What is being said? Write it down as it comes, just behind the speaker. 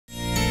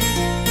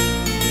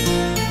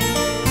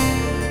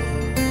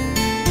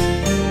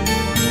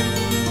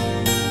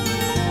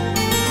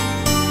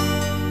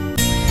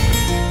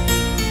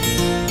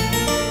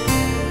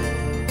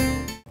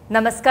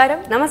നമസ്കാരം.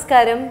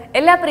 നമസ്കാരം.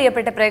 എല്ലാ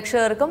പ്രിയപ്പെട്ട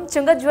പ്രേക്ഷകർക്കും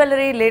ചുങ്ക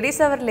ജ്വല്ലറി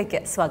ലേഡീസ് അവറിലേക്ക്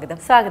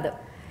സ്വാഗതം.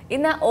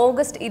 ഇന്ന്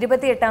ഓഗസ്റ്റ്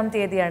 28-ാം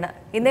തീയതിയാണ്.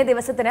 ഇന്നേ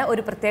ദിവസത്തിന്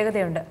ഒരു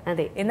പ്രത്യേകതയുണ്ട്.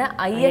 ഇന്ന്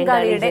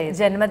അയ്യങ്കാളിയുടെ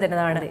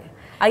ജന്മദിനമാണ്.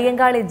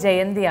 അയ്യങ്കാളി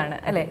ജയന്തിയാണ്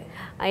അല്ലേ?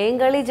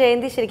 അയ്യങ്കാളി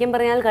ജയന്തി ശരിക്കും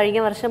പറഞ്ഞാൽ കഴിഞ്ഞ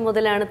വർഷം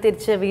മുതലാണ്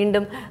തിരിച്ച്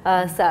വീണ്ടും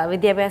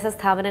വിദ്യാഭ്യാസ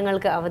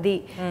സ്ഥാപനങ്ങൾക്ക് അവധി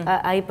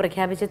ആയി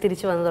പ്രഖ്യാപിച്ച്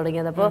തിരിച്ചു വന്നു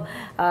തുടങ്ങിയത്. അപ്പോൾ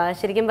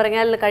ശരിക്കും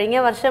പറഞ്ഞാൽ കഴിഞ്ഞ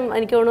വർഷം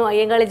എനിക്ക് തോന്നുന്നു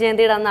അയ്യങ്കാളി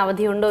ജയന്തിയുടെ അന്ന്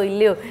അവധിയുണ്ടോ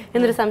ഇല്ലയോ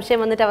എന്നൊരു സംശയം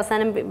വന്നിട്ട്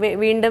അവസാനം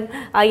വീണ്ടും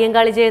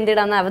അയ്യങ്കാളി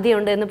ജയന്തിയുടെ അന്ന്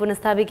അവധിയുണ്ട് എന്ന്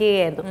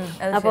പുനഃസ്ഥാപിക്കുകയായിരുന്നു.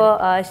 അപ്പോൾ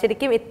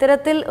ശരിക്കും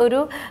ഇത്തരത്തിൽ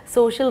ഒരു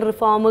സോഷ്യൽ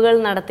റിഫോമുകൾ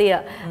നടത്തിയ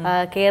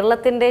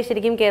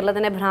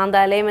കേരളത്തിന്റെ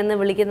ഭ്രാന്താലയം എന്ന്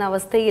വിളിക്കുന്ന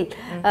അവസ്ഥയിൽ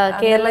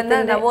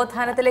കേരളത്തിന്റെ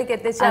നവോത്ഥാനത്തിലേക്ക്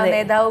എത്തിച്ച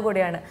നേതാവ്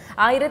കൂടിയാണ്.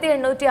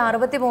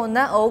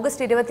 1863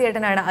 ഓഗസ്റ്റ്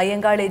 28-നാണ്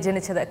അയ്യങ്കാളി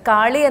ജനിച്ചത്.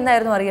 കാളി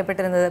എന്നായിരുന്നു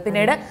അറിയപ്പെട്ടിരുന്നത്.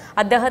 പിന്നീട്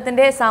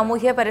അദ്ദേഹത്തിന്റെ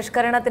സാമൂഹ്യ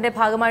പരിഷ്കരണത്തിന്റെ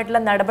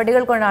ഭാഗമായിട്ടുള്ള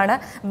നടപടികൾ കൊണ്ടാണ്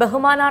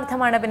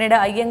ബഹുമാനാർത്ഥമാണ് പിന്നീട്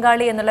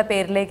അയ്യങ്കാളി എന്നുള്ള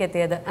പേരിലേക്ക്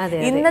എത്തിയത്.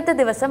 ഇന്നത്തെ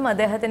ദിവസം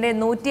അദ്ദേഹത്തിന്റെ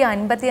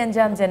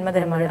 155-ാം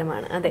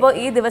ജന്മദിനമാണ്. അപ്പോൾ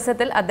ഈ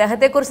ദിവസത്തിൽ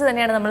അദ്ദേഹത്തെ കുറിച്ച്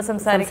തന്നെയാണ് നമ്മൾ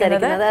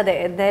സംസാരിക്കുന്നത്. അതെ,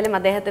 എന്തായാലും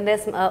അദ്ദേഹത്തിന്റെ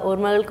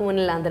ഓർമ്മകൾക്ക്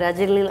മുന്നിൽ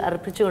അന്തരാഞ്ജലികൾ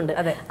അർപ്പിച്ചുകൊണ്ട്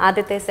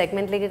ആദ്യത്തെ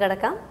സെഗ്മെന്റിലേക്ക്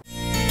കടക്കാം.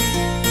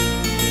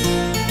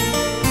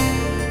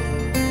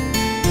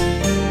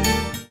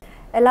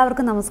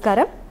 എല്ലാവർക്കും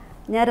നമസ്കാരം.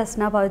 ഞാൻ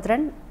റസ്ന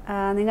പവിത്രൻ.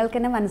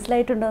 നിങ്ങൾക്കെന്നെ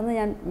മനസ്സിലായിട്ടുണ്ടോ എന്ന്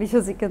ഞാൻ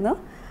വിശ്വസിക്കുന്നു.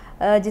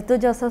 ജിത്തു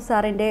ജോസഫ്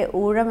സാറിൻ്റെ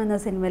ഊഴം എന്ന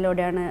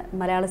സിനിമയിലൂടെയാണ്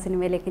മലയാള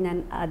സിനിമയിലേക്ക് ഞാൻ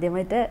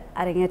ആദ്യമായിട്ട്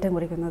അരങ്ങേറ്റം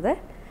കുറിക്കുന്നത്.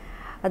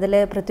 അതിൽ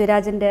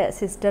പൃഥ്വിരാജിൻ്റെ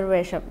സിസ്റ്റർ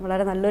വേഷം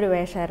വളരെ നല്ലൊരു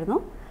വേഷമായിരുന്നു.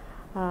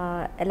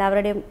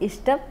 എല്ലാവരുടെയും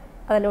ഇഷ്ടം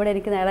അതിലൂടെ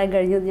എനിക്ക് നേടാൻ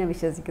കഴിഞ്ഞു എന്ന് ഞാൻ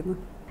വിശ്വസിക്കുന്നു.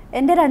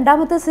 എൻ്റെ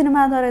രണ്ടാമത്തെ സിനിമ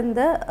എന്ന്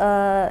പറയുന്നത്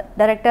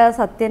ഡയറക്ടർ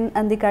സത്യൻ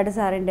അന്തിക്കാട്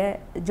സാറിൻ്റെ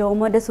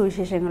ജോമോൻ്റെ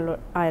സുവിശേഷങ്ങൾ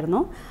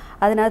ആയിരുന്നു.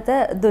 അതിനകത്ത്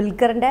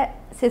ദുൽഖറിൻ്റെ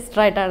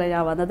സിസ്റ്ററായിട്ടാണ്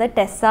ഞാൻ വന്നത്.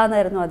 ടെസ്സ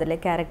എന്നായിരുന്നു അതിലെ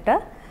ക്യാരക്ടർ.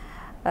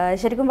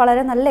 ശരിക്കും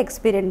വളരെ നല്ല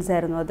എക്സ്പീരിയൻസ്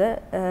ആയിരുന്നു അത്.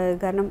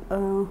 കാരണം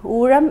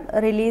ഊഴം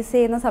റിലീസ്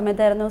ചെയ്യുന്ന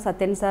സമയത്തായിരുന്നു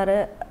സത്യൻ സാറ്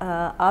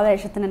ആ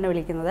വേഷത്തിന് എന്നെ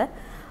വിളിക്കുന്നത്.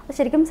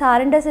 ശരിക്കും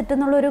സാറിൻ്റെ സെറ്റ്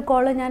എന്നുള്ളൊരു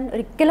കോള് ഞാൻ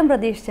ഒരിക്കലും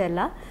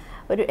പ്രതീക്ഷിച്ചല്ല.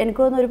 എനിക്ക്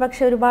തോന്നുന്നു ഒരു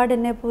പക്ഷേ ഒരുപാട്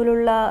എന്നെ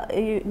പോലുള്ള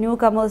ഈ ന്യൂ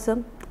കമേഴ്സും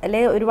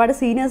അല്ലെങ്കിൽ ഒരുപാട്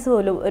സീനിയേഴ്സ്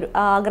പോലും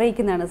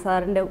ആഗ്രഹിക്കുന്നതാണ്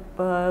സാറിൻ്റെ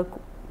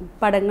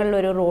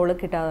പടങ്ങളിലൊരു റോള്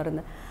കിട്ടാതെ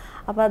പറയുന്നത്.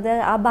 അപ്പോൾ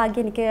ആ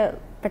ഭാഗ്യം എനിക്ക്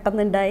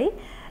പെട്ടെന്നുണ്ടായി.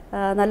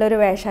 നല്ലൊരു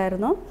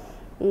വേഷമായിരുന്നു.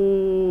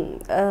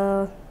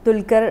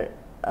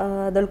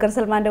 ദുൽഖർ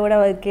സൽമാൻ്റെ കൂടെ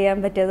വർക്ക് ചെയ്യാൻ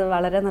പറ്റിയത്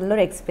വളരെ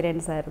നല്ലൊരു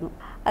എക്സ്പീരിയൻസ് ആയിരുന്നു.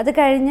 അത്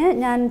കഴിഞ്ഞ്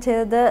ഞാൻ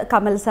ചെയ്തത്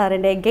കമൽ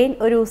സാറിൻ്റെ എഗെയിൻ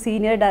ഒരു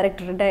സീനിയർ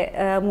ഡയറക്ടറുടെ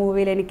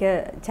മൂവിയിൽ എനിക്ക്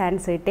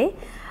ചാൻസ് കിട്ടി.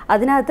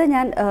 അതിനകത്ത്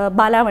ഞാൻ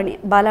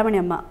ബാലാമണി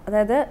അമ്മ,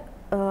 അതായത്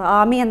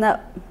ആമി എന്ന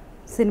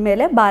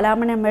സിനിമയിൽ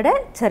ബാലാമണി അമ്മയുടെ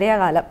ചെറിയ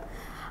കാലം,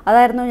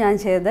 അതായിരുന്നു ഞാൻ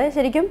ചെയ്തത്.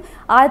 ശരിക്കും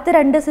ആദ്യത്തെ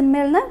 2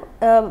 സിനിമയിൽ നിന്ന്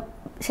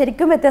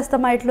ശരിക്കും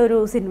വ്യത്യസ്തമായിട്ടുള്ളൊരു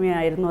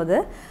സിനിമയായിരുന്നു അത്.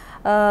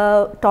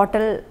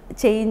 ടോട്ടൽ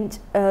ചേഞ്ച്,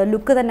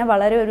 ലുക്ക് തന്നെ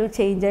വളരെ ഒരു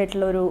ചേഞ്ച്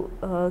ആയിട്ടുള്ളൊരു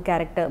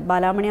ക്യാരക്ടർ.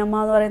 ബാലാമണി അമ്മ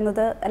എന്ന്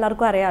പറയുന്നത്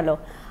എല്ലാവർക്കും അറിയാമല്ലോ.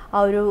 ആ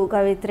ഒരു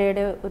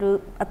കവിത്രയുടെ ഒരു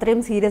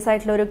അത്രയും സീരിയസ്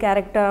ആയിട്ടുള്ള ഒരു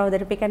ക്യാരക്ടർ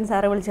അവതരിപ്പിക്കാൻ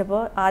സാറ്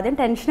വിളിച്ചപ്പോൾ ആദ്യം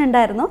ടെൻഷൻ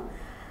ഉണ്ടായിരുന്നു.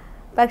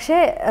 പക്ഷേ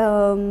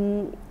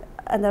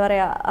എന്താ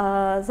പറയുക,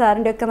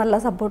 സാറിൻ്റെയൊക്കെ നല്ല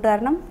സപ്പോർട്ട്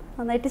കാരണം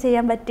നന്നായിട്ട്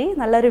ചെയ്യാൻ പറ്റി.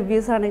 നല്ല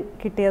റിവ്യൂസാണ്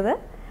കിട്ടിയത്.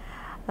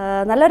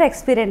 നല്ലൊരു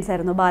എക്സ്പീരിയൻസ്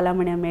ആയിരുന്നു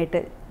ബാലാമണി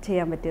അമ്മയായിട്ട്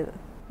ചെയ്യാൻ പറ്റിയത്.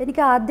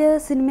 എനിക്ക് ആദ്യ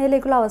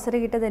സിനിമയിലേക്കുള്ള അവസരം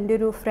കിട്ടിയത് എൻ്റെ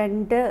ഒരു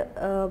ഫ്രണ്ട്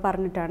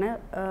പറഞ്ഞിട്ടാണ്.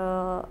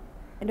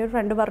 എൻ്റെ ഒരു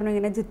ഫ്രണ്ട് പറഞ്ഞു,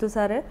 ഇങ്ങനെ ജിത്തു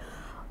സാറ്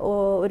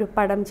ഒരു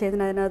പടം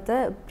ചെയ്തതിനകത്ത്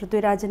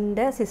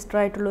പൃഥ്വിരാജിൻ്റെ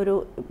സിസ്റ്ററായിട്ടുള്ളൊരു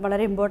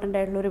വളരെ ഇമ്പോർട്ടൻ്റ്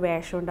ആയിട്ടുള്ളൊരു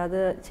വേഷമുണ്ട്,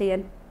 അത്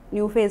ചെയ്യാൻ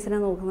ന്യൂ ഫേസിനെ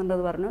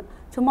നോക്കുന്നുണ്ടെന്ന് പറഞ്ഞു.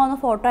 ചുമ്മാ ഒന്ന്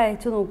ഫോട്ടോ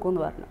അയച്ചു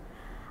നോക്കുമെന്ന് പറഞ്ഞു.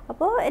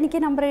 അപ്പോൾ എനിക്ക്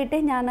നമ്പർ കിട്ടി.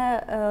 ഞാൻ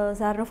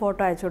സാറിന്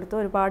ഫോട്ടോ അയച്ചു കൊടുത്തു.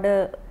 ഒരുപാട്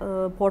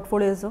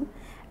പോർട്ട്ഫോളിയോസും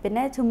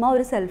പിന്നെ ചുമ്മാ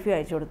ഒരു സെൽഫി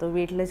അയച്ചു കൊടുത്തു.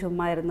 വീട്ടിൽ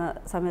ചുമ്മാ ഇരുന്ന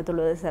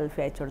സമയത്തുള്ള ഒരു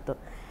സെൽഫി അയച്ചു കൊടുത്തു.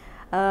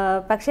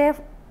 പക്ഷേ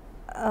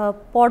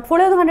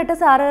പോർട്ട്ഫോളിയോ ഒന്നും കണ്ടിട്ട്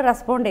സാറ്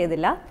റെസ്പോണ്ട്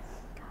ചെയ്തില്ല.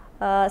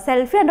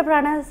 സെൽഫി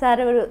കണ്ടപ്പോഴാണ്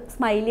സാറ് ഒരു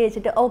സ്മൈലി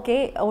വെച്ചിട്ട് ഓക്കെ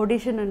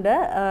ഓഡീഷൻ ഉണ്ട്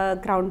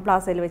ക്രൗൺ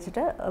പ്ലാസയിൽ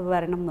വെച്ചിട്ട്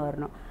വരണം എന്ന്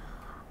പറഞ്ഞു.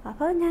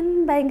 അപ്പോൾ ഞാൻ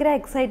ഭയങ്കര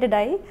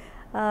എക്സൈറ്റഡായി.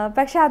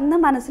 പക്ഷെ അന്ന്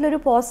മനസ്സിലൊരു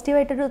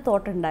പോസിറ്റീവായിട്ടൊരു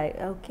തോട്ട് ഉണ്ടായി.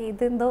 ഓക്കെ,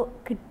 ഇതെന്തോ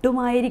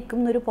കിട്ടുമായിരിക്കും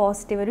എന്നൊരു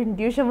പോസിറ്റീവ് ഒരു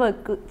ഇൻഡ്യൂഷൻ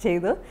വർക്ക്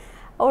ചെയ്തു.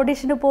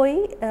 ഓഡീഷന് പോയി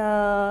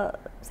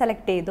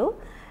സെലക്ട് ചെയ്തു.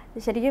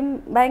 ശരിക്കും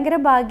ഭയങ്കര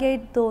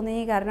ഭാഗ്യമായിട്ട് തോന്നി.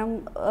 കാരണം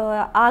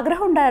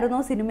ആഗ്രഹം ഉണ്ടായിരുന്നു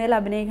സിനിമയിൽ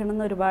അഭിനയിക്കണം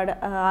എന്ന്, ഒരുപാട്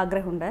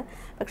ആഗ്രഹമുണ്ട്.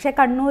 പക്ഷേ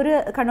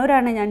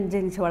കണ്ണൂരാണ് ഞാൻ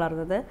ജനിച്ചു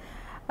വളർന്നത്.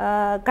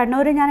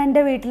 കണ്ണൂർ ഞാൻ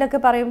എൻ്റെ വീട്ടിലൊക്കെ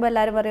പറയുമ്പോൾ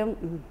എല്ലാവരും പറയും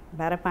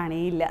വേറെ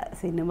പണിയില്ല,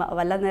 സിനിമ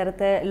വല്ല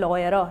നേരത്തെ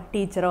ലോയറോ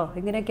ടീച്ചറോ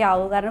ഇങ്ങനെയൊക്കെ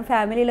ആവും. കാരണം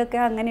ഫാമിലിയിലൊക്കെ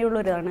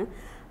അങ്ങനെയുള്ളൊരിതാണ്.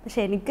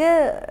 പക്ഷെ എനിക്ക്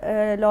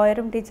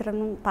ലോയറും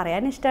ടീച്ചറൊന്നും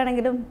പറയാൻ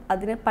ഇഷ്ടമാണെങ്കിലും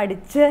അതിന്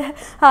പഠിച്ച്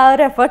ആ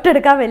ഒരു എഫേർട്ട്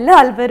എടുക്കാൻ വലിയ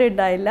താല്പര്യം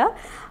ഉണ്ടായില്ല.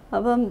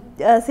 അപ്പം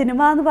സിനിമ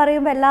എന്ന്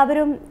പറയുമ്പോൾ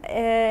എല്ലാവരും,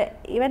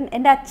 ഈവൻ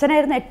എൻ്റെ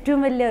അച്ഛനായിരുന്നു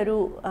ഏറ്റവും വലിയ ഒരു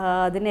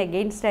അതിന്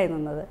എഗെയിൻസ്റ്റായി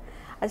നിന്നത്.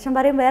 അച്ഛൻ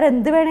പറയും വേറെ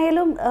എന്ത്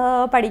വേണേലും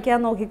പഠിക്കാൻ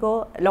നോക്കിക്കോ,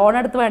 ലോൺ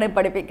എടുത്ത് വേണമെങ്കിൽ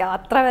പഠിപ്പിക്കാം,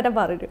 അത്ര വരെ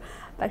പറഞ്ഞു.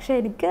 പക്ഷേ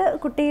എനിക്ക്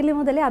കുട്ടിയിൽ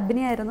മുതലേ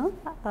അഭിനയമായിരുന്നു.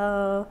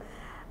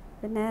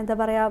 പിന്നെ എന്താ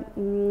പറയുക,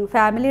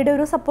 ഫാമിലിയുടെ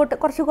ഒരു സപ്പോർട്ട്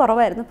കുറച്ച്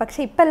കുറവായിരുന്നു.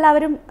 പക്ഷേ ഇപ്പം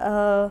എല്ലാവരും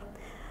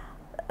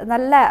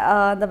നല്ല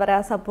എന്താ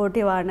പറയുക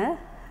സപ്പോർട്ടീവാണ്.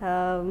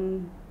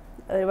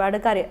 ഒരുപാട്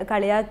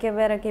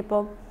കളിയാക്കിയവരൊക്കെ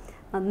ഇപ്പോൾ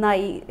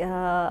നന്നായി,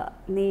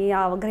 നീ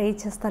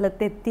ആഗ്രഹിച്ച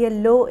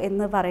സ്ഥലത്തെത്തിയല്ലോ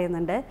എന്ന്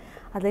പറയുന്നുണ്ട്.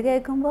 അത്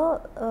കേൾക്കുമ്പോൾ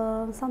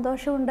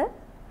സന്തോഷമുണ്ട്.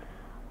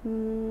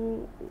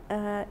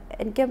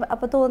 എനിക്ക്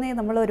അപ്പോൾ തോന്നി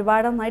നമ്മൾ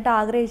ഒരുപാട് നന്നായിട്ട്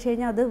ആഗ്രഹിച്ചു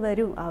കഴിഞ്ഞാൽ അത്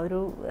വരും. ആ ഒരു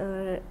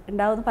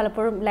ഉണ്ടാകുന്ന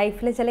പലപ്പോഴും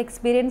ലൈഫിൽ ചില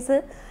എക്സ്പീരിയൻസ്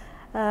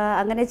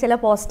അങ്ങനെ ചില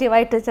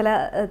പോസിറ്റീവായിട്ട് ചില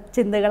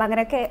ചിന്തകൾ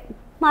അങ്ങനെയൊക്കെ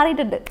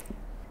മാറിയിട്ടുണ്ട്.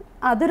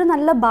 അതൊരു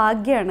നല്ല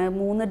ഭാഗ്യമാണ്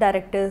 3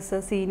 ഡയറക്ടേഴ്സ്,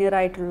 സീനിയർ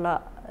ആയിട്ടുള്ള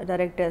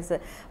ഡയറക്ടേഴ്സ്.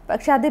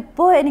 പക്ഷെ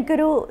അതിപ്പോൾ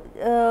എനിക്കൊരു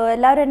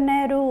എല്ലാവരും എന്നെ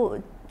ഒരു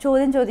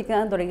ചോദ്യം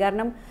ചോദിക്കാൻ തുടങ്ങി.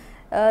 കാരണം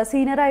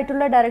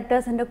സീനിയറായിട്ടുള്ള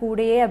ഡയറക്ടേഴ്സിൻ്റെ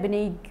കൂടെയേ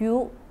അഭിനയിക്കൂ,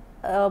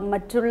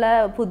 മറ്റുള്ള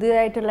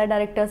പുതിയതായിട്ടുള്ള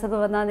ഡയറക്ടേഴ്സൊക്കെ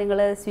വന്നാൽ നിങ്ങൾ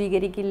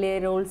സ്വീകരിക്കില്ലേ,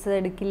 റോൾസ്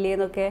എടുക്കില്ലേ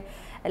എന്നൊക്കെ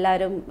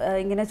എല്ലാവരും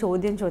ഇങ്ങനെ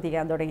ചോദ്യം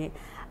ചോദിക്കാൻ തുടങ്ങി.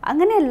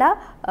 അങ്ങനെയല്ല,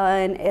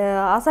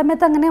 ആ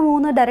സമയത്ത് അങ്ങനെ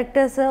 3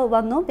 ഡയറക്ടേഴ്സ്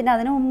വന്നു. പിന്നെ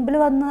അതിന് മുമ്പിൽ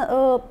വന്ന്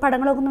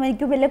പടങ്ങളൊക്കെ ഒന്നും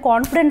എനിക്ക് വലിയ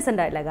കോൺഫിഡൻസ്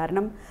ഉണ്ടായില്ല.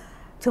 കാരണം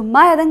ചുമ്മാ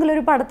ഏതെങ്കിലും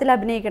ഒരു പടത്തിൽ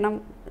അഭിനയിക്കണം,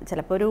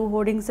 ചിലപ്പോൾ ഒരു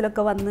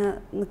ഹോർഡിങ്സിലൊക്കെ വന്ന്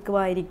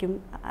നിൽക്കുമായിരിക്കും,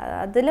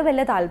 അതിൽ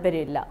വലിയ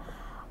താല്പര്യമില്ല.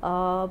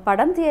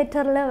 പടം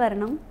തിയേറ്ററിൽ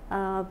വരണം,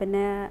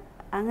 പിന്നെ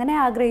അങ്ങനെ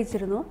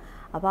ആഗ്രഹിച്ചിരുന്നു.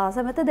 അപ്പോൾ ആ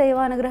സമയത്ത്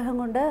ദൈവാനുഗ്രഹം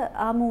കൊണ്ട്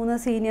ആ 3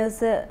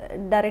 സീനിയേഴ്സ്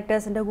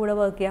ഡയറക്ടേഴ്സിൻ്റെ കൂടെ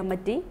വർക്ക് ചെയ്യാൻ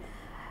പറ്റി.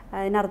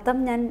 അതിനർത്ഥം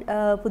ഞാൻ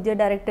പുതിയ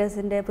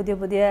ഡയറക്ടേഴ്സിൻ്റെ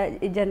പുതിയ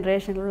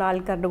ജനറേഷനിലുള്ള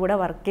ആൾക്കാരുടെ കൂടെ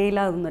വർക്ക് ചെയ്യില്ല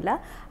എന്നൊന്നുമില്ല.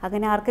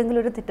 അങ്ങനെ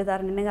ആർക്കെങ്കിലും ഒരു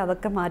തെറ്റിദ്ധാരണ ഉണ്ടെങ്കിൽ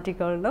അതൊക്കെ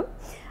മാറ്റിക്കൊള്ളണം.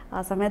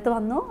 ആ സമയത്ത്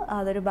വന്നു,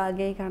 അതൊരു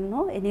ഭാഗ്യമായി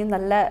കാണുന്നു. ഇനിയും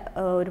നല്ല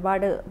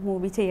ഒരുപാട്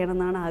മൂവി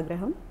ചെയ്യണമെന്നാണ്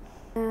ആഗ്രഹം.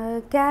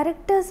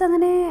 ക്യാരക്ടേഴ്സ്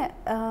അങ്ങനെ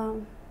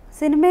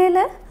സിനിമയിൽ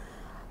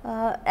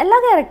എല്ലാ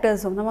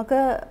ക്യാരക്ടേഴ്സും നമുക്ക്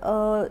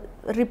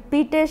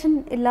റിപ്പീറ്റേഷൻ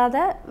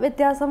ഇല്ലാതെ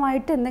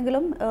വ്യത്യാസമായിട്ട്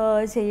എന്തെങ്കിലും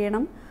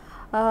ചെയ്യണം.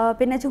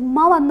 പിന്നെ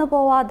ചുമ്മാ വന്നു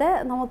പോവാതെ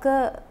നമുക്ക്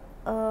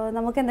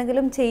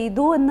എന്തെങ്കിലും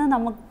ചെയ്തു എന്ന്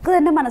നമുക്ക്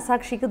തന്നെ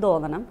മനസാക്ഷിക്ക്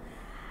തോന്നണം.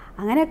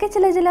 അങ്ങനെയൊക്കെ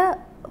ചില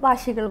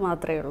വാശികൾ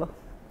മാത്രമേ ഉള്ളൂ.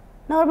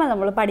 നോർമൽ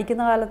നമ്മൾ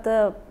പഠിക്കുന്ന കാലത്ത്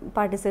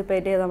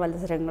പാർട്ടിസിപ്പേറ്റ് ചെയ്ത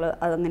മത്സരങ്ങൾ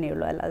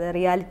അതങ്ങനെയുള്ളൂ, അല്ലാതെ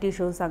റിയാലിറ്റി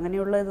ഷോസ്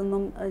അങ്ങനെയുള്ള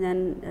ഇതൊന്നും ഞാൻ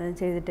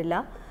ചെയ്തിട്ടില്ല.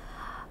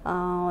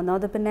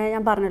 ഒന്നാമത് പിന്നെ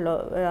ഞാൻ പറഞ്ഞല്ലോ,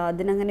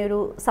 അതിനങ്ങനെ ഒരു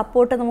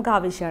സപ്പോർട്ട് നമുക്ക്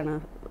ആവശ്യമാണ്.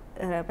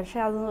 പക്ഷേ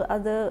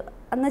അത്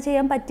അന്ന്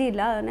ചെയ്യാൻ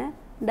പറ്റിയില്ല. അങ്ങനെ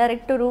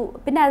ഡയറക്റ്റ്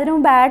പിന്നെ അതിനു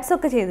മുമ്പ്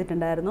ആഡ്സൊക്കെ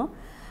ചെയ്തിട്ടുണ്ടായിരുന്നു.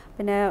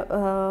 പിന്നെ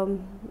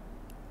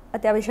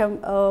അത്യാവശ്യം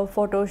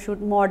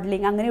ഫോട്ടോഷൂട്ട്,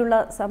 മോഡലിംഗ് അങ്ങനെയുള്ള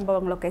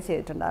സംഭവങ്ങളൊക്കെ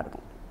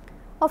ചെയ്തിട്ടുണ്ടായിരുന്നു.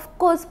 ഓഫ്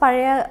കോഴ്സ്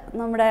പഴയ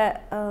നമ്മുടെ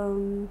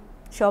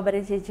ശോഭന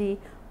ചേച്ചി,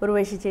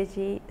 ഉർവശി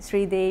ചേച്ചി,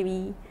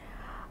 ശ്രീദേവി,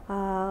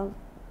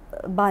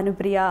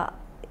 ഭാനുപ്രിയ,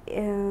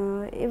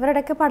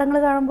 ഇവരുടെയൊക്കെ പടങ്ങൾ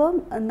കാണുമ്പോൾ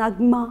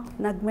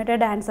നഗ്മയുടെ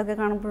ഡാൻസൊക്കെ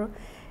കാണുമ്പോൾ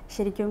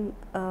ശരിക്കും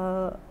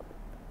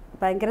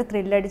ഭയങ്കര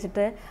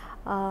ത്രില്ലടിച്ചിട്ട്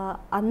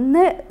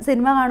അന്ന്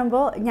സിനിമ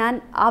കാണുമ്പോൾ ഞാൻ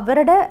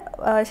അവരുടെ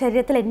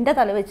ശരീരത്തിൽ എൻ്റെ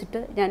തല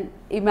വെച്ചിട്ട് ഞാൻ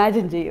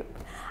ഇമാജിൻ ചെയ്യും.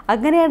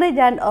 അങ്ങനെയാണ്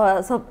ഞാൻ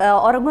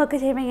ഉറങ്ങുകയൊക്കെ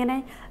ചെയ്യുമ്പോൾ ഇങ്ങനെ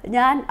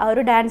ഞാൻ ആ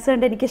ഒരു ഡാൻസ്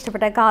കണ്ട് എനിക്ക്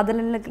ഇഷ്ടപ്പെട്ട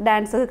കാതലിൻ്റെ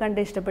ഡാൻസൊക്കെ കണ്ട്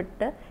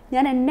ഇഷ്ടപ്പെട്ട്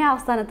ഞാൻ എന്നെ ആ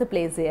സ്ഥാനത്ത്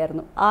പ്ലേസ്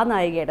ചെയ്യായിരുന്നു, ആ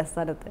നായികയുടെ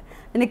സ്ഥാനത്ത്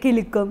എനിക്ക്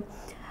കിലുക്കും.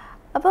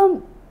 അപ്പം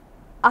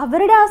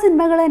അവരുടെ ആ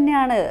സിനിമകൾ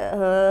തന്നെയാണ്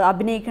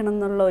അഭിനയിക്കണം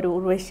എന്നുള്ള ഒരു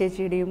ഉർവശി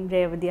ചേച്ചിയുടെയും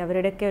രേവതി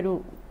അവരുടെയൊക്കെ ഒരു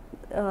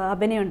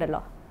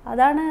അഭിനയമുണ്ടല്ലോ,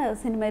 അതാണ്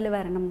സിനിമയിൽ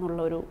വരണം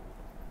എന്നുള്ളൊരു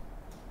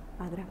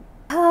ആഗ്രഹം.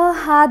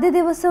 ആദ്യ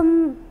ദിവസം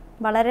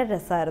വളരെ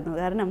രസമായിരുന്നു.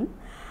 കാരണം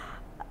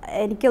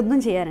എനിക്കൊന്നും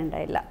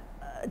ചെയ്യാനുണ്ടായില്ല,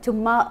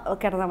 ചുമ്മാ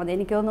കിടന്നാൽ മതി.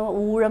 എനിക്കൊന്ന്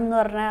ഊഴം എന്ന്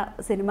പറഞ്ഞ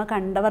സിനിമ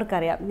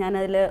കണ്ടവർക്കറിയാം,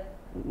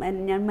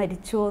 ഞാൻ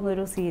മരിച്ചു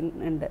എന്നൊരു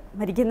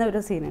മരിക്കുന്ന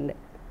ഒരു സീനുണ്ട്.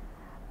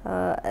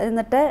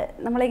 എന്നിട്ട്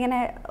നമ്മളിങ്ങനെ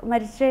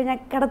മരിച്ചു കഴിഞ്ഞാൽ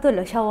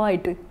കിടത്തുമല്ലോ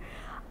ശവമായിട്ട്,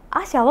 ആ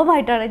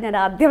ശവമായിട്ടാണ് ഞാൻ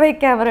ആദ്യമായി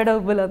ക്യാമറയുടെ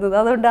മുമ്പിൽ വന്നത്.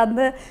 അതുകൊണ്ട്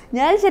അന്ന്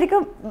ഞാൻ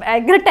ശരിക്കും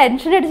ഭയങ്കര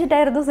ടെൻഷൻ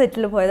അടിച്ചിട്ടായിരുന്നു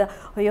സെറ്റിൽ പോയത്.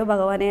 അയ്യോ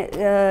ഭഗവാനെ,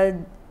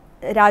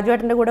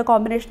 രാജുവേട്ടൻ്റെ കൂടെ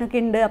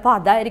കോമ്പിനേഷനൊക്കെ ഉണ്ട്, അപ്പോൾ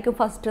അതായിരിക്കും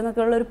ഫസ്റ്റ്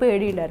എന്നൊക്കെ ഉള്ളൊരു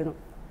പേടിയുണ്ടായിരുന്നു.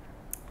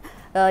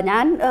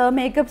 ഞാൻ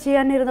മേക്കപ്പ്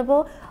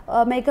ചെയ്യാനിരുന്നപ്പോൾ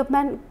മേക്കപ്പ്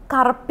മാൻ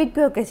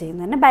കറുപ്പിക്കുകയൊക്കെ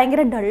ചെയ്യുന്നു, എന്നെ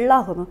ഭയങ്കര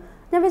ഡള്ളാകുന്നു.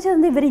 ഞാൻ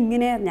വെച്ചത്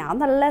ഇവരിങ്ങനെ, ഞാൻ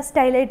നല്ല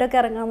സ്റ്റൈലായിട്ടൊക്കെ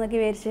ഇറങ്ങാമെന്നൊക്കെ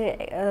വിചാരിച്ച്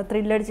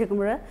ത്രില്ലടിച്ച്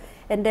നിൽക്കുമ്പോൾ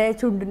എൻ്റെ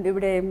ചുണ്ടിൻ്റെ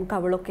ഇവിടെയും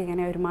കവിളൊക്കെ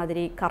ഇങ്ങനെ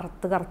ഒരുമാതിരി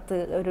കറുത്ത്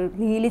ഒരു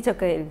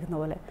നീലിച്ചൊക്കെ ഇരിക്കുന്ന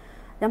പോലെ.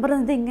 ഞാൻ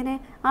പറഞ്ഞത് ഇങ്ങനെ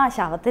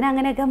ശവത്തിന്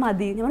അങ്ങനെയൊക്കെ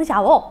മതി. ഞാൻ പറഞ്ഞു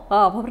ശവോ?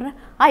 അപ്പോൾ പറഞ്ഞു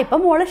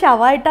ഇപ്പം മോള്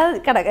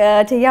ശവമായിട്ടാണ്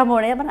ചെയ്യാൻ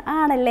പോണേ. ഞാൻ പറഞ്ഞു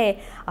ആണല്ലേ.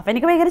 അപ്പോൾ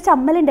എനിക്ക് ഭയങ്കര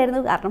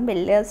ചമ്മലുണ്ടായിരുന്നു, കാരണം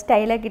വലിയ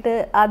സ്റ്റൈലാക്കിയിട്ട്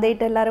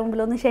ആദ്യമായിട്ട് എല്ലാവരും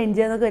മുമ്പിലൊന്ന് ഷെയിൻ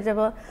ചെയ്യാന്നൊക്കെ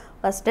വെച്ചപ്പോൾ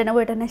ഫസ്റ്റ് തന്നെ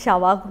പോയിട്ട് തന്നെ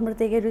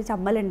ശവാക്കുമ്പോഴത്തേക്ക് ഒരു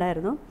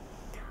ചമ്മലുണ്ടായിരുന്നു.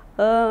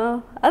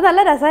 അത്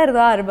നല്ല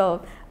രസമായിരുന്നു ആ അനുഭവം.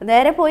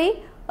 നേരെ പോയി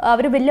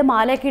അവർ വലിയ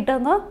മാലയൊക്കെ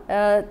ഇട്ടെന്ന്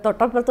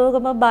തൊട്ടപ്പുറത്ത്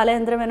നോക്കുമ്പോൾ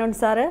ബാലചന്ദ്ര മേനോൻ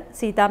സാറ്,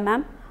 സീതാ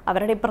മാം,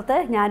 അവരുടെ ഇപ്പുറത്ത്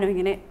ഞാനും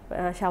ഇങ്ങനെ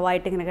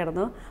ശവമായിട്ട് ഇങ്ങനെ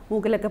കിടന്നു,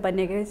 മൂക്കിലൊക്കെ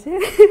പനിയൊക്കെ വെച്ച്.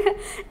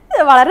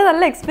 വളരെ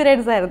നല്ല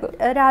എക്സ്പീരിയൻസ് ആയിരുന്നു.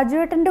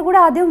 രാജുവേട്ടൻ്റെ കൂടെ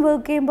ആദ്യം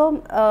വർക്ക് ചെയ്യുമ്പം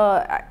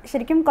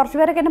ശരിക്കും കുറച്ച്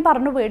പേരൊക്കെ എന്നെ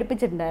പറഞ്ഞു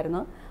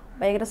പേടിപ്പിച്ചിട്ടുണ്ടായിരുന്നു.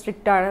 ഭയങ്കര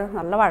സ്ട്രിക്റ്റാണ്,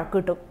 നല്ല വഴക്ക്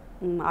കിട്ടും,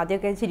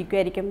 ആദ്യമൊക്കെ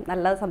ചിരിക്കുമായിരിക്കും,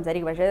 നല്ല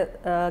സംസാരിക്കും, പക്ഷേ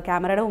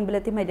ക്യാമറയുടെ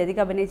മുമ്പിലെത്തി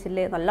മര്യാദയ്ക്ക്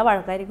അഭിനയിച്ചില്ലേ നല്ല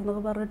വഴക്കായിരിക്കും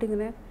എന്നൊക്കെ പറഞ്ഞിട്ട്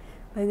ഇങ്ങനെ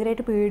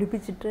ഭയങ്കരമായിട്ട്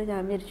പേടിപ്പിച്ചിട്ട്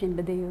ഞാൻ വിചാരിച്ചു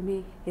എൻ്റെ ദൈവമേ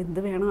എന്ത്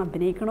വേണം,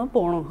 അഭിനയിക്കണോ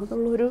പോകണോ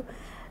എന്നുള്ളൊരു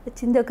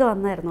ചിന്തയൊക്കെ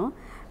വന്നായിരുന്നു.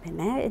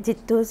 പിന്നെ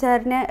ജിത്തു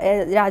സാറിനെ,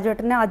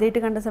 രാജുവേട്ടനെ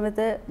ആദ്യമായിട്ട് കണ്ട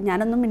സമയത്ത്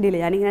ഞാനൊന്നും മിണ്ടിയില്ല,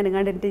 ഞാനിങ്ങനെ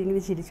അനങ്ങാണ്ടിട്ട്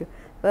ഇങ്ങനെ ചിരിച്ചു.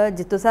 അപ്പോൾ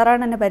ജിത്തു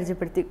സാറാണ് എന്നെ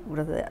പരിചയപ്പെടുത്തി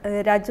കൊടുത്തത്.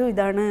 രാജു,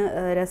 ഇതാണ്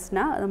രസ്ന,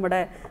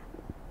 നമ്മുടെ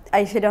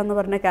ഐശ്വര്യ എന്ന്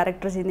പറഞ്ഞ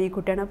ക്യാരക്ടർ ചെയ്യുന്ന ഈ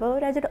കുട്ടിയാണ്. അപ്പോൾ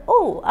രാജേട്ടൻ ഓ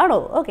ആണോ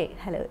ഓക്കെ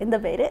ഹലോ എന്താ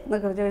പേര്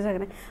എന്നൊക്കെ ചോദിച്ചാൽ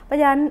അങ്ങനെ. അപ്പോൾ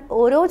ഞാൻ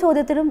ഓരോ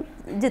ചോദ്യത്തിനും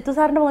ജിത്തു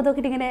സാറിൻ്റെ മുഖത്ത്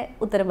നോക്കിയിട്ട് ഇങ്ങനെ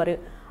ഉത്തരം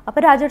പറയും.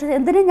 അപ്പോൾ രാജേട്ടൻ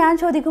എന്തിനും ഞാൻ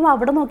ചോദിക്കുമ്പോൾ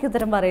അവിടെ നോക്കി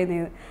ഉത്തരം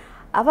പറയുന്നത്.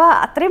 അപ്പോൾ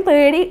അത്രയും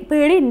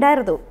പേടി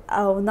ഉണ്ടായിരുന്നു.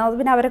 ഒന്നാമത്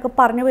പിന്നെ അവരൊക്കെ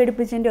പറഞ്ഞു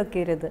പേടിപ്പിച്ചതിൻ്റെ ഒക്കെ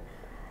ഇരുത്.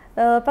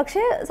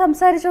 പക്ഷേ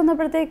സംസാരിച്ച്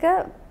വന്നപ്പോഴത്തേക്ക്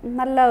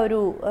നല്ല ഒരു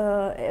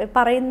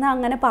പറയുന്ന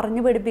അങ്ങനെ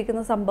പറഞ്ഞു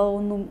പഠിപ്പിക്കുന്ന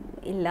സംഭവമൊന്നും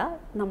ഇല്ല.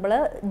 നമ്മൾ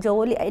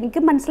ജോലി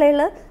എനിക്ക്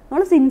മനസ്സിലായുള്ളത്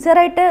നമ്മൾ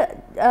സിൻസിയറായിട്ട്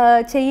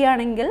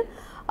ചെയ്യുകയാണെങ്കിൽ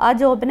ആ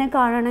ജോബിനെ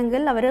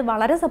കാണണമെങ്കിൽ അവർ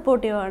വളരെ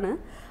സപ്പോർട്ടീവാണ്.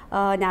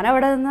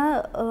 ഞാനവിടെ നിന്ന്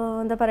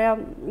എന്താ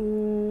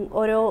പറയുക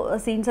ഓരോ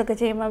സീൻസൊക്കെ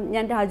ചെയ്യുമ്പം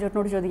ഞാൻ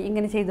രാജുവിനോട് ചോദിക്കും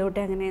ഇങ്ങനെ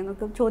ചെയ്തോട്ടെ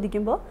അങ്ങനെയെന്നൊക്കെ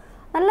ചോദിക്കുമ്പോൾ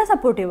നല്ല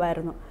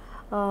സപ്പോർട്ടീവായിരുന്നു.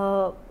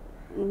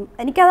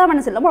 എനിക്കതാ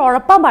മനസ്സിലായി. നമ്മൾ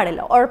ഉഴപ്പാൻ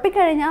പാടില്ല.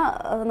 ഉഴപ്പിക്കഴിഞ്ഞാൽ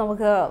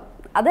നമുക്ക്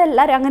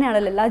അതെല്ലാവരും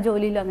അങ്ങനെയാണല്ലോ, എല്ലാ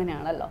ജോലിയിലും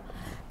അങ്ങനെയാണല്ലോ.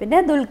 പിന്നെ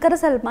ദുൽഖർ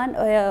സൽമാൻ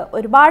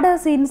ഒരുപാട്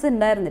സീൻസ്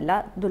ഉണ്ടായിരുന്നില്ല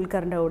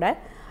ദുൽഖറിൻ്റെ കൂടെ.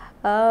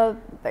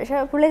 പക്ഷേ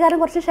പുള്ളിക്കാരൻ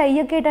കുറച്ച് ഷൈ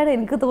ഒക്കെ ആയിട്ടാണ്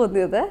എനിക്ക്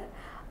തോന്നിയത്.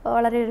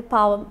 വളരെ ഒരു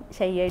പാവം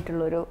ഷൈ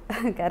ആയിട്ടുള്ളൊരു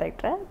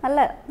ക്യാരക്ടർ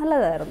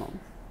നല്ലതായിരുന്നു.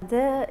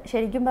 അത്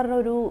ശരിക്കും പറഞ്ഞ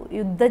ഒരു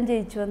യുദ്ധം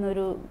ജയിച്ചു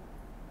വന്നൊരു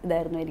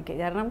ഇതായിരുന്നു എനിക്ക്.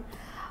 കാരണം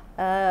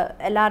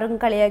എല്ലാവരും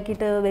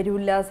കളിയാക്കിയിട്ട്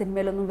വരില്ല,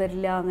 സിനിമയിലൊന്നും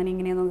വരില്ല, അങ്ങനെ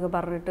ഇങ്ങനെയെന്നൊക്കെ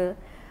പറഞ്ഞിട്ട്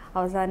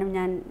അവസാനം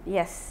ഞാൻ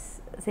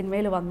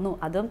സിനിമയിൽ വന്നു.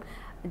 അതും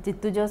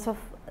ജിത്തു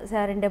ജോസഫ്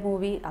സാറിൻ്റെ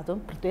മൂവി, അതും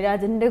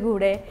പൃഥ്വിരാജിൻ്റെ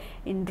കൂടെ.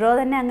 ഇൻട്രോ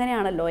തന്നെ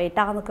അങ്ങനെയാണല്ലോ,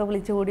 ഏട്ടാന്നൊക്കെ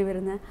വിളിച്ചു കൂടി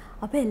വരുന്നത്.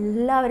 അപ്പോൾ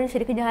എല്ലാവരും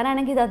ശരിക്കും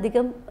ഞാനാണെങ്കിൽ ഇത്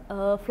അധികം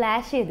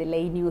ഫ്ലാഷ് ചെയ്തില്ല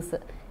ഈ ന്യൂസ്.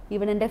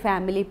 ഈവൻ എൻ്റെ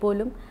ഫാമിലി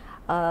പോലും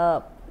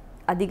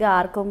അധികം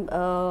ആർക്കും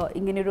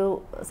ഇങ്ങനെയൊരു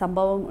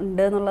സംഭവം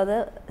ഉണ്ട് എന്നുള്ളത്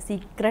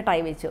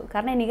സീക്രട്ടായി വെച്ചു.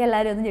 കാരണം എനിക്ക്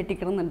എല്ലാവരും ഒന്ന്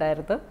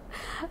ഞെട്ടിക്കണമെന്നുണ്ടായിരുന്നു.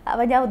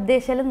 അപ്പോൾ ഞാൻ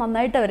ഉദ്ദേശിച്ചാലും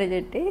നന്നായിട്ട് അവരെ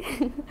ഞെട്ടി.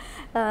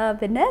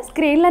 പിന്നെ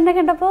സ്ക്രീനിൽ തന്നെ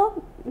കണ്ടപ്പോൾ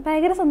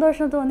ഭയങ്കര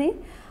സന്തോഷം തോന്നി.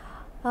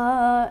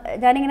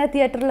 ഞാനിങ്ങനെ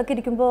തിയേറ്ററിലൊക്കെ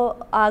ഇരിക്കുമ്പോൾ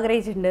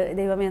ആഗ്രഹിച്ചിട്ടുണ്ട്,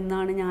 ദൈവം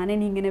എന്നാണ്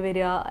ഞാനിനി ഇങ്ങനെ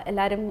വരിക,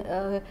 എല്ലാവരും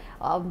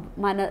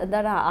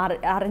എന്താണ്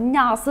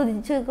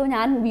ആസ്വദിച്ച്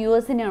ഞാൻ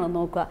വ്യൂവേഴ്സിനെയാണോ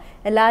നോക്കുക,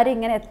 എല്ലാവരും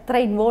ഇങ്ങനെ എത്ര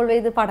ഇൻവോൾവ്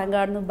ചെയ്ത് പടം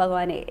കാണുന്നു,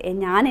 ഭഗവാനെ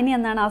ഞാനിനി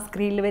എന്നാണ് ആ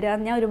സ്ക്രീനിൽ വരിക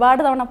ഞാൻ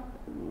ഒരുപാട് തവണ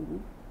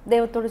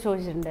ദൈവത്തോട്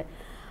ചോദിച്ചിട്ടുണ്ട്.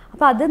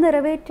 അപ്പോൾ അത്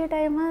നിറവേറ്റിയ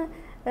ടൈം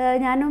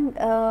ഞാനും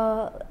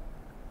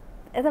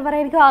എന്താ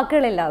പറയുക എനിക്ക്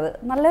വാക്കുകളില്ല. അത്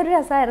നല്ലൊരു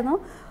രസമായിരുന്നു.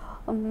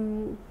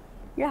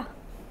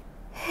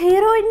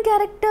 ഹീറോയിൻ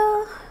ക്യാരക്ടർ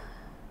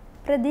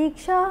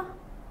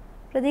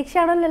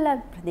പ്രതീക്ഷയാണല്ലോ എല്ലാം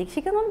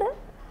പ്രതീക്ഷിക്കുന്നുണ്ട്.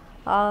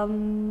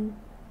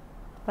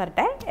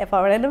 വരട്ടെ, എപ്പോൾ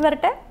വേണേലും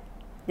വരട്ടെ,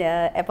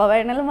 എപ്പോൾ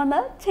വേണേലും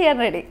വന്ന് ചെയ്യാൻ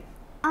റെഡി.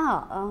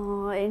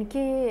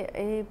 എനിക്ക്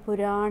ഈ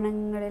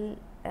പുരാണങ്ങളിൽ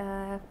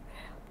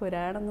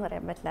പുരാണം എന്ന്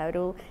പറയാൻ പറ്റില്ല,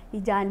 ഒരു ഈ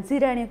ഝാൻസി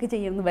റാണിയൊക്കെ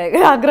ചെയ്യുമെന്ന്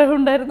ഭയങ്കര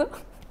ആഗ്രഹമുണ്ടായിരുന്നു.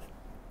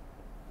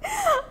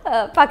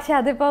 പക്ഷെ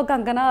അതിപ്പോൾ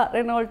കങ്കണ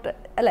റെനോൾട്ട്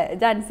അല്ലേ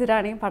ഝാൻസി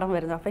റാണി പടം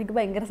വരുന്നു. അപ്പോൾ എനിക്ക്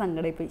ഭയങ്കര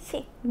സങ്കടമായിപ്പോയി.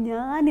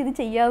 ഞാനിത്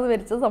ചെയ്യാമെന്ന്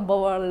വരച്ച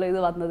സംഭവമാണല്ലോ ഇത്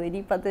വന്നത്,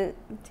 ഇനിയിപ്പോൾ അത്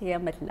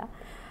ചെയ്യാൻ പറ്റില്ല.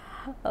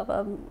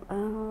 അപ്പം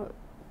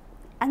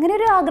അങ്ങനെ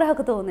ഒരു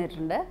ആഗ്രഹമൊക്കെ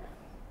തോന്നിയിട്ടുണ്ട്.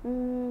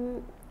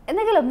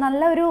 എന്തെങ്കിലും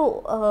നല്ലൊരു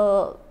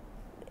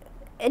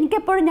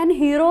എനിക്കെപ്പോഴും ഞാൻ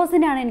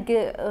ഹീറോസിനെയാണ്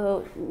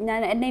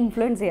എന്നെ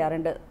ഇൻഫ്ലുവൻസ്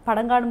ചെയ്യാറുണ്ട്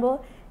പടം കാണുമ്പോൾ.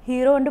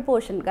 ഹീറോൻ്റെ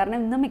പോർഷൻ, കാരണം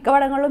ഇന്ന് മിക്ക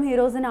പടങ്ങളിലും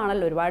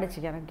ഹീറോസിനാണല്ലോ ഒരുപാട്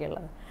ചെയ്യാനൊക്കെ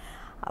ഉള്ളത്.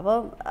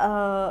 അപ്പം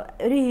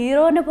ഒരു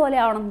ഹീറോനെ പോലെ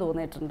ആവണമെന്ന്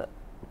തോന്നിയിട്ടുണ്ട്.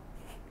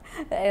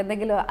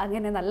 എന്തെങ്കിലും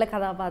അങ്ങനെ നല്ല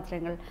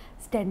കഥാപാത്രങ്ങൾ,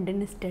 സ്റ്റണ്ട്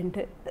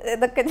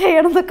ഇതൊക്കെ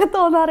ചെയ്യണം എന്നൊക്കെ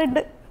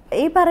തോന്നാറുണ്ട്.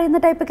 ഈ പറയുന്ന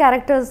ടൈപ്പ്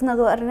ക്യാരക്ടേഴ്സ്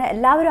എന്നൊക്കെ പറഞ്ഞാൽ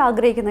എല്ലാവരും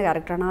ആഗ്രഹിക്കുന്ന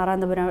ക്യാരക്ടറാണ്.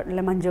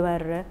 ആറാന്തപുരത്തിലെ മഞ്ജു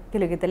വാര്യർ,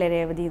 കിലുക്കത്തിലെ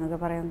രേവതി എന്നൊക്കെ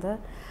പറയുന്നത്,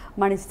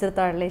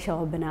 മണിച്ചിത്രത്താഴിലെ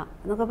ശോഭന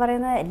എന്നൊക്കെ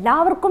പറയുന്നത്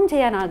എല്ലാവർക്കും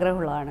ചെയ്യാൻ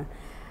ആഗ്രഹമുള്ളതാണ്.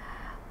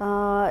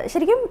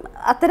 ശരിക്കും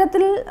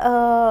അത്തരത്തിൽ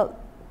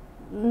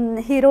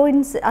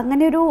ഹീറോയിൻസ്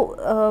അങ്ങനെയൊരു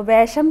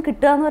വേഷം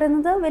കിട്ടുക എന്ന്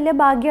പറയുന്നത് വലിയ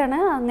ഭാഗ്യമാണ്.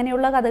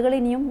 അങ്ങനെയുള്ള കഥകൾ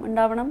ഇനിയും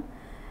ഉണ്ടാവണം.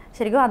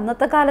 ശരിക്കും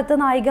അന്നത്തെ കാലത്ത്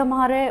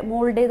നായികമാരെ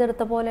മോൾഡ്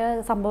ചെയ്തെടുത്ത പോലെ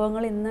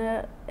സംഭവങ്ങൾ ഇന്ന്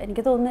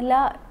എനിക്ക് തോന്നുന്നില്ല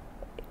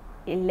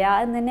ഇല്ല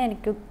എന്ന് തന്നെ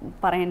എനിക്ക്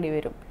പറയേണ്ടി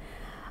വരും.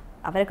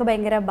 അവരൊക്കെ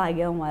ഭയങ്കര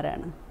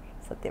ഭാഗ്യവന്മാരാണ്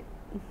സത്യം.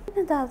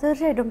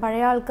 തീർച്ചയായിട്ടും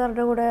പഴയ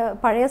ആൾക്കാരുടെ കൂടെ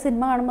പഴയ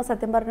സിനിമ കാണുമ്പോൾ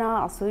സത്യം പറഞ്ഞാൽ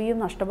അസൂയയും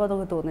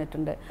നഷ്ടബോധമൊക്കെ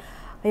തോന്നിയിട്ടുണ്ട്.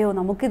 അയ്യോ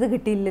നമുക്കിത്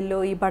കിട്ടിയില്ലല്ലോ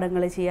ഈ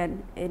പടങ്ങൾ ചെയ്യാൻ,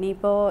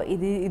 ഇനിയിപ്പോൾ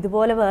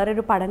ഇതുപോലെ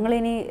വേറൊരു പടങ്ങൾ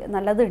ഇനി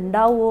നല്ലത്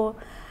ഉണ്ടാവുമോ,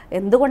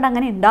 എന്തുകൊണ്ട്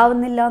അങ്ങനെ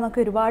ഉണ്ടാവുന്നില്ല എന്നൊക്കെ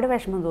ഒരുപാട്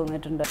വിഷമം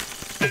തോന്നിയിട്ടുണ്ട്.